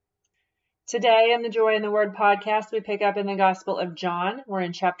Today in the Joy in the Word podcast, we pick up in the Gospel of John. We're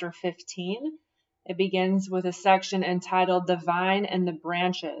in chapter 15. It begins with a section entitled The Vine and the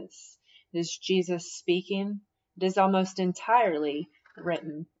Branches. It is Jesus speaking. It is almost entirely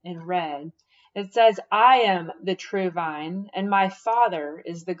written in red. It says, I am the true vine, and my Father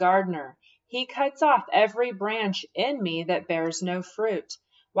is the gardener. He cuts off every branch in me that bears no fruit,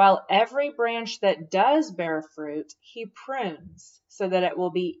 while every branch that does bear fruit, he prunes, so that it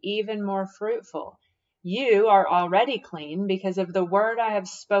will be even more fruitful. You are already clean because of the word I have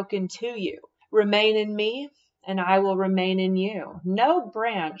spoken to you. Remain in me, and I will remain in you. No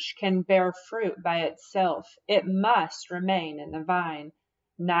branch can bear fruit by itself. It must remain in the vine.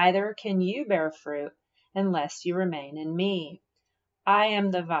 Neither can you bear fruit unless you remain in me. I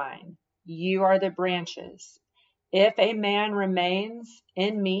am the vine. You are the branches. If a man remains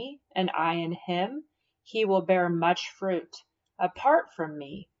in me and I in him, he will bear much fruit. Apart from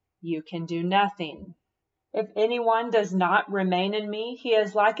me, you can do nothing. If anyone does not remain in me, he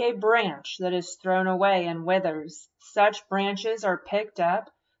is like a branch that is thrown away and withers. Such branches are picked up,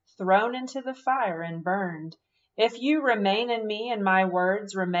 thrown into the fire, and burned. If you remain in me and my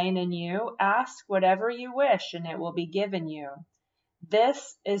words remain in you, ask whatever you wish and it will be given you.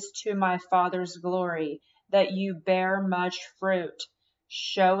 This is to my Father's glory, that you bear much fruit,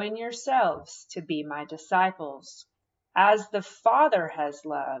 showing yourselves to be my disciples. As the Father has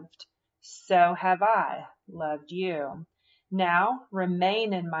loved, so have I loved you. Now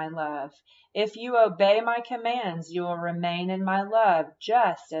remain in my love. If you obey my commands, you will remain in my love,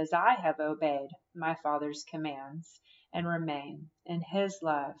 just as I have obeyed my Father's commands and remain in his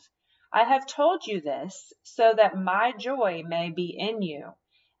love. I have told you this so that my joy may be in you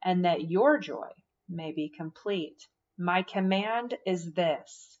and that your joy may be complete. My command is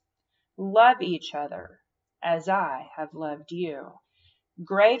this: love each other as I have loved you.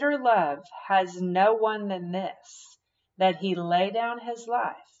 Greater love has no one than this, that he lay down his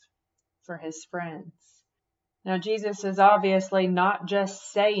life for his friends. Now, Jesus is obviously not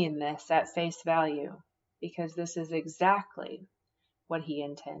just saying this at face value, because this is exactly what he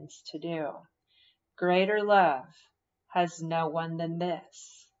intends to do. Greater love has no one than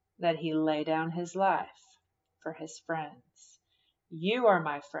this, that he lay down his life for his friends. You are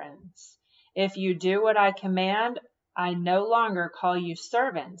my friends. If you do what I command, I no longer call you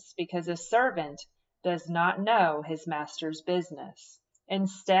servants, because a servant does not know his master's business.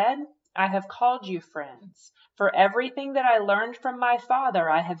 Instead, I have called you friends, for everything that I learned from my Father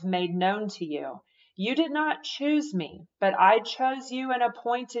I have made known to you. You did not choose me, but I chose you and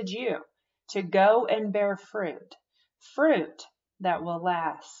appointed you to go and bear fruit that will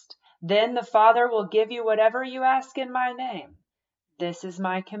last. Then the Father will give you whatever you ask in my name. This is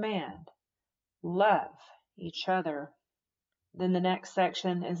my command: love each other. Then the next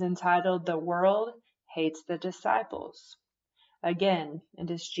section is entitled, The World Hates the Disciples. Again,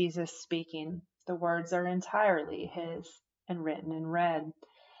 it is Jesus speaking. The words are entirely his and written in red.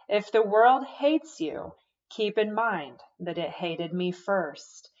 If the world hates you, keep in mind that it hated me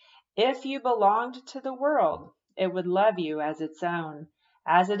first. If you belonged to the world, it would love you as its own.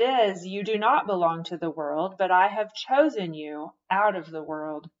 As it is, you do not belong to the world, but I have chosen you out of the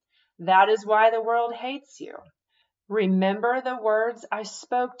world. That is why the world hates you. Remember the words I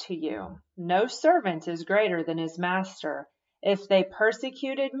spoke to you. No servant is greater than his master. If they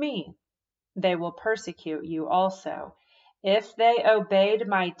persecuted me, they will persecute you also. If they obeyed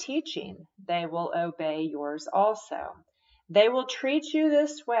my teaching, they will obey yours also. They will treat you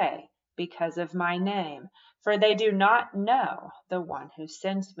this way because of my name, for they do not know the one who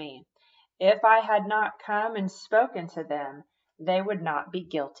sent me. If I had not come and spoken to them, they would not be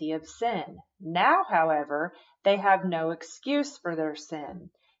guilty of sin. Now, however, they have no excuse for their sin.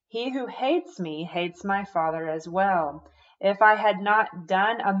 He who hates me hates my Father as well. If I had not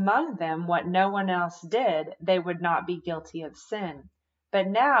done among them what no one else did, they would not be guilty of sin. But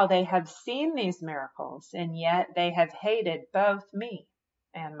now they have seen these miracles, and yet they have hated both me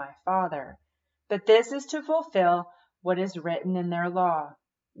and my Father. But this is to fulfill what is written in their law.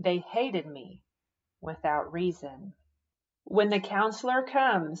 They hated me without reason. When the Counselor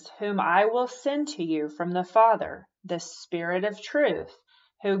comes, whom I will send to you from the Father, the Spirit of truth,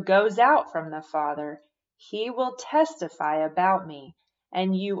 who goes out from the Father, he will testify about me,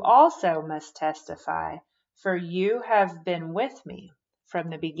 and you also must testify, for you have been with me from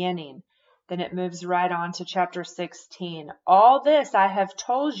the beginning. Then it moves right on to chapter 16. All this I have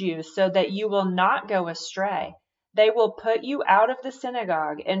told you so that you will not go astray. They will put you out of the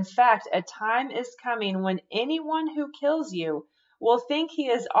synagogue. In fact, a time is coming when anyone who kills you will think he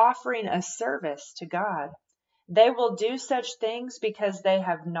is offering a service to God. They will do such things because they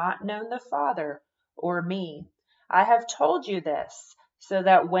have not known the Father or me. I have told you this, so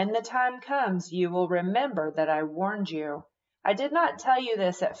that when the time comes, you will remember that I warned you. I did not tell you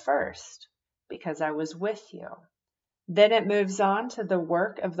this at first, because I was with you. Then it moves on to the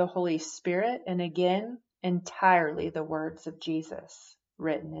work of the Holy Spirit, and again, entirely the words of Jesus,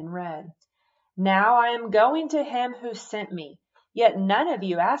 written in red. Now I am going to him who sent me, yet none of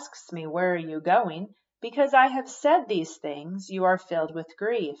you asks me, where are you going? Because I have said these things, you are filled with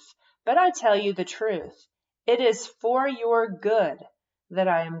grief. But I tell you the truth. It is for your good that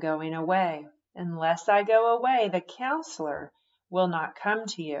I am going away. Unless I go away, the Counselor will not come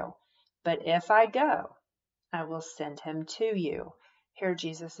to you. But if I go, I will send him to you. Here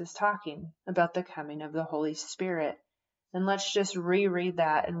Jesus is talking about the coming of the Holy Spirit. And let's just reread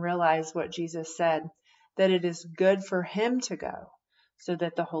that and realize what Jesus said, that it is good for him to go so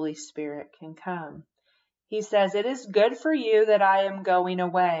that the Holy Spirit can come. He says, it is good for you that I am going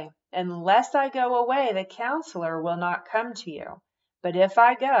away. Unless I go away, the Counselor will not come to you. But if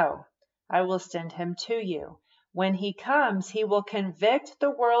I go, I will send him to you. When he comes, he will convict the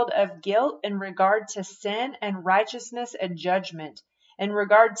world of guilt in regard to sin and righteousness and judgment. In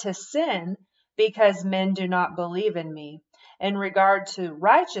regard to sin, because men do not believe in me. In regard to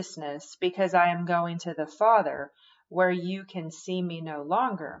righteousness, because I am going to the Father, where you can see me no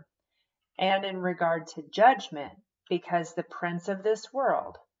longer. And in regard to judgment, because the prince of this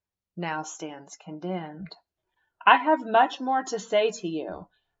world now stands condemned. I have much more to say to you,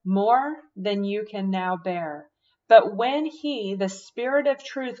 more than you can now bear. But when he, the Spirit of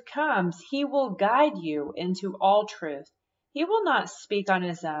truth, comes, he will guide you into all truth. He will not speak on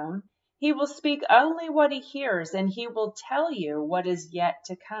his own. He will speak only what he hears, and he will tell you what is yet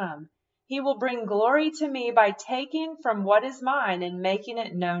to come. He will bring glory to me by taking from what is mine and making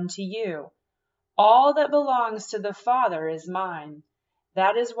it known to you. All that belongs to the Father is mine.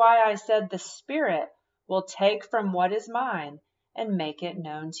 That is why I said the Spirit will take from what is mine and make it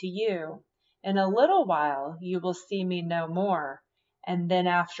known to you. In a little while you will see me no more, and then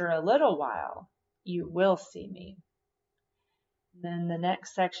after a little while you will see me. Then the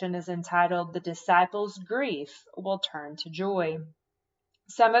next section is entitled, The Disciples' Grief Will Turn to Joy.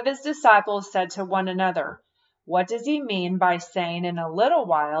 Some of his disciples said to one another, what does he mean by saying, in a little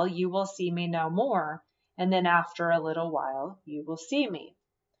while you will see me no more, and then after a little while you will see me?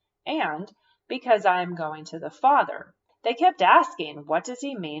 And because I am going to the Father. They kept asking, what does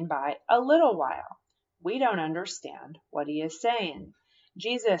he mean by a little while? We don't understand what he is saying.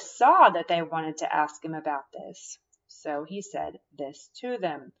 Jesus saw that they wanted to ask him about this, so he said this to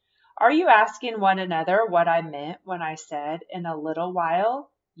them. Are you asking one another what I meant when I said, in a little while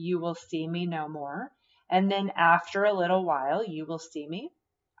you will see me no more, and then after a little while you will see me?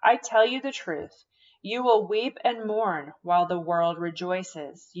 I tell you the truth. You will weep and mourn while the world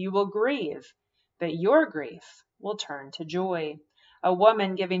rejoices. You will grieve, but your grief will turn to joy. A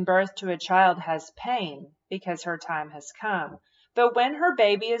woman giving birth to a child has pain because her time has come. But when her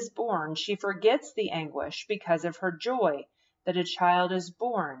baby is born, she forgets the anguish because of her joy that a child is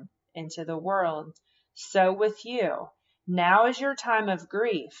born into the world. So with you, now is your time of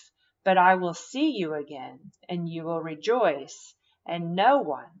grief, but I will see you again, and you will rejoice, and no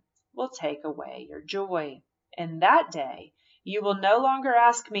one will take away your joy. In that day, you will no longer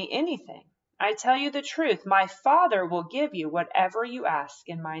ask me anything. I tell you the truth, my Father will give you whatever you ask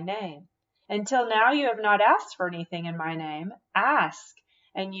in my name. Until now you have not asked for anything in my name. Ask,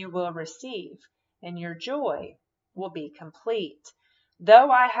 and you will receive, and your joy will be complete. Though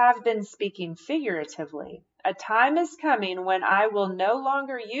I have been speaking figuratively, a time is coming when I will no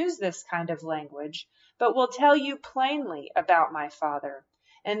longer use this kind of language, but will tell you plainly about my Father.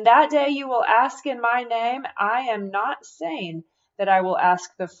 And that day you will ask in my name. I am not saying that I will ask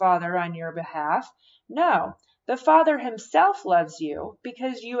the Father on your behalf. No, the Father himself loves you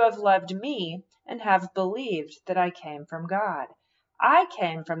because you have loved me and have believed that I came from God. I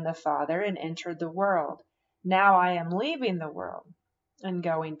came from the Father and entered the world. Now I am leaving the world and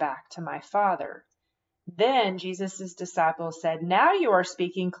going back to my Father. Then Jesus' disciples said, now you are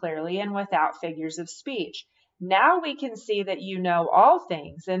speaking clearly and without figures of speech. Now we can see that you know all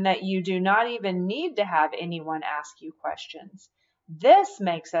things and that you do not even need to have anyone ask you questions. This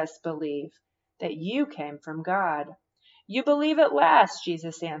makes us believe that you came from God. You believe at last,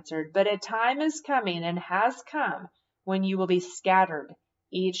 Jesus answered, but a time is coming and has come when you will be scattered,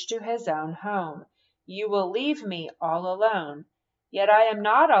 each to his own home. You will leave me all alone. Yet I am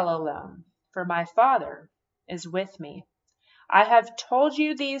not all alone, for my Father is with me. I have told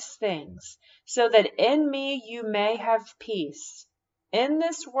you these things so that in me you may have peace. In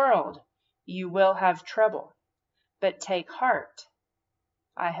this world you will have trouble, But take heart,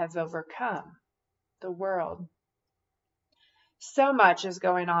 I have overcome the world. So much is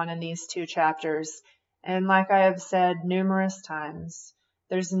going on in these 2 chapters, and like I have said numerous times,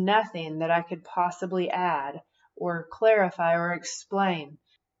 there's nothing that I could possibly add or clarify or explain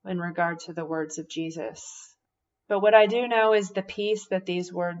in regard to the words of Jesus. But what I do know is the peace that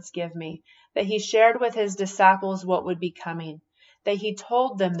these words give me, that he shared with his disciples what would be coming, that he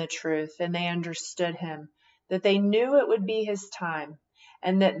told them the truth and they understood him, that they knew it would be his time,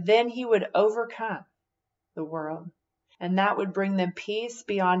 and that then he would overcome the world. And that would bring them peace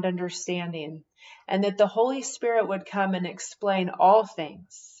beyond understanding, and that the Holy Spirit would come and explain all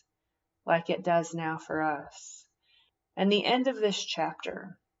things like it does now for us. And the end of this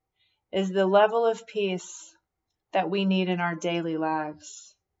chapter is the level of peace that we need in our daily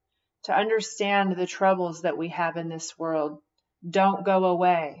lives. To understand the troubles that we have in this world don't go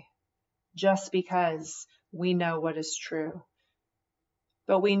away just because we know what is true.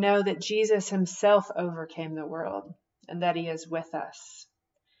 But we know that Jesus himself overcame the world and that he is with us,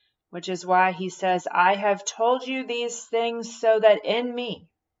 which is why he says, I have told you these things so that in me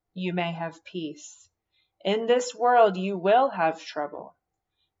you may have peace. In this world you will have trouble,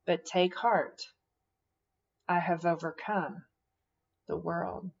 but take heart. I have overcome the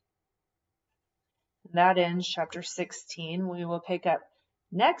world. That ends chapter 16. We will pick up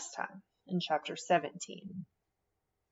next time in chapter 17.